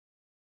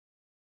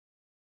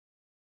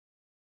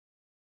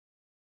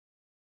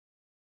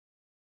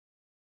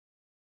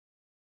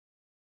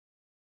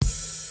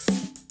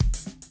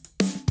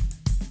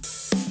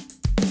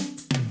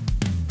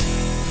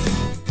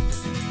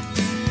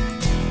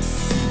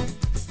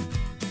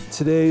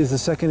Today is the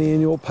second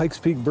annual Pikes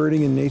Peak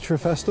Birding and Nature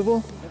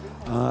Festival.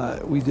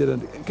 We did a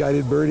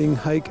guided birding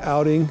hike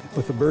outing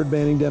with a bird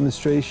banding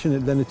demonstration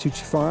at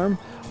Venetucci Farm,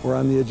 where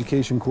I'm the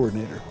education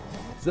coordinator.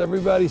 Is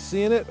everybody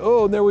seeing it?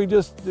 Oh, and there they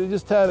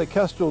just had a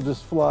kestrel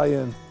just fly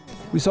in.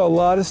 We saw a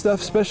lot of stuff,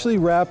 especially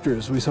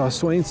raptors. We saw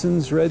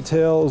Swainson's, red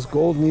tails,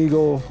 golden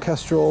eagle,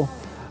 kestrel,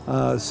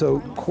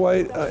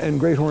 and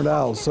great horned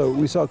owls. So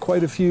we saw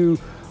quite a few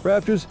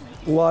raptors,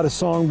 a lot of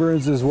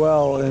songbirds as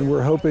well, and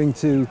we're hoping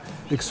to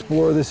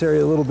explore this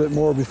area a little bit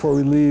more before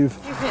we leave.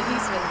 He's been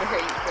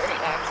very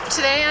active.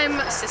 Today I'm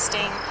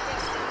assisting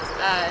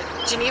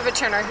Geneva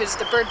Turner, who's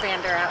the bird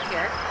bander out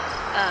here.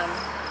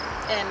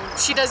 And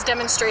she does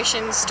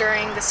demonstrations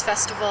during this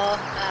festival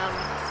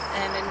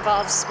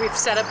and we've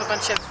set up a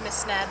bunch of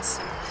mist nets,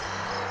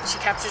 and she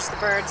captures the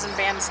birds and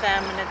bands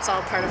them, and it's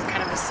all part of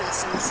kind of a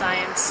citizen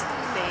science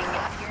thing.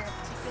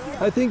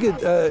 I think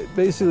it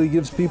basically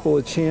gives people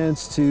a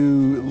chance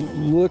to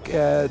look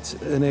at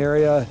an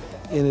area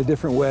in a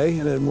different way,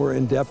 in a more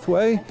in-depth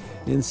way,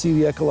 and see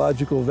the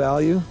ecological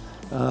value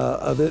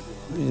of it,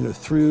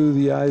 through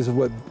the eyes of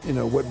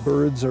what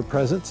birds are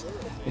present,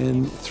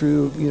 and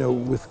through,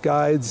 with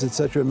guides,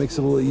 etc. It makes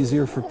it a little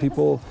easier for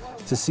people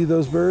to see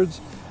those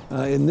birds.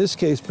 In this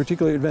case,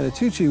 particularly at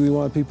Venetucci, we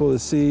want people to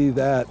see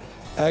that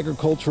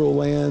agricultural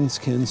lands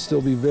can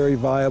still be very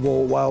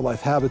viable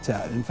wildlife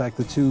habitat. In fact,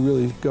 the two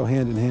really go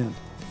hand in hand.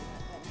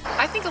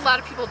 I think a lot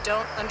of people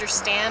don't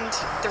understand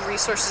the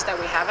resources that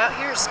we have out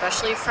here,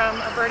 especially from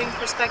a birding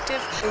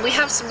perspective. And we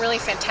have some really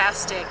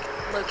fantastic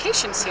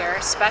locations here,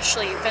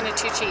 especially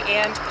Venetucci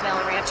and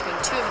Pinella Ranch being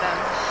two of them,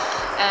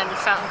 and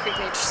Fountain Creek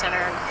Nature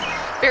Center,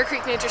 and Bear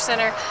Creek Nature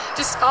Center,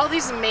 just all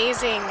these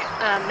amazing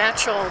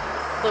natural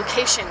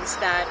locations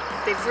that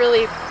they've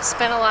really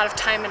spent a lot of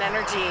time and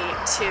energy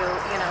to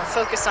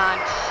focus on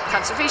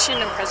conservation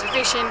and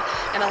preservation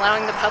and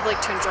allowing the public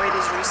to enjoy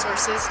these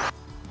resources.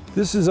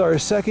 This is our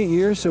second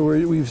year, so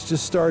we've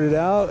just started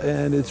out,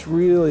 and it's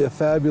really a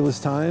fabulous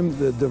time.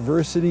 The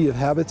diversity of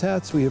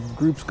habitats. We have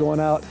groups going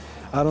out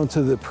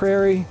onto the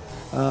prairie,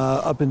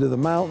 up into the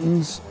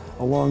mountains,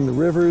 along the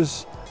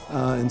rivers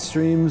and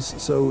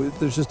streams, so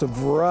there's just a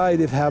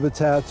variety of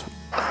habitats.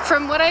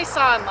 From what I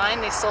saw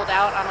online, they sold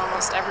out on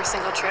almost every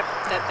single trip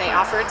that they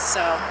offered, so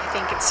I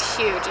think it's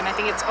huge, and I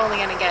think it's only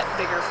going to get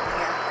bigger from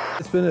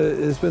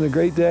here. It's been a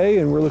great day,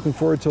 and we're looking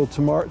forward to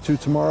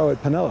tomorrow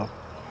at Pinella.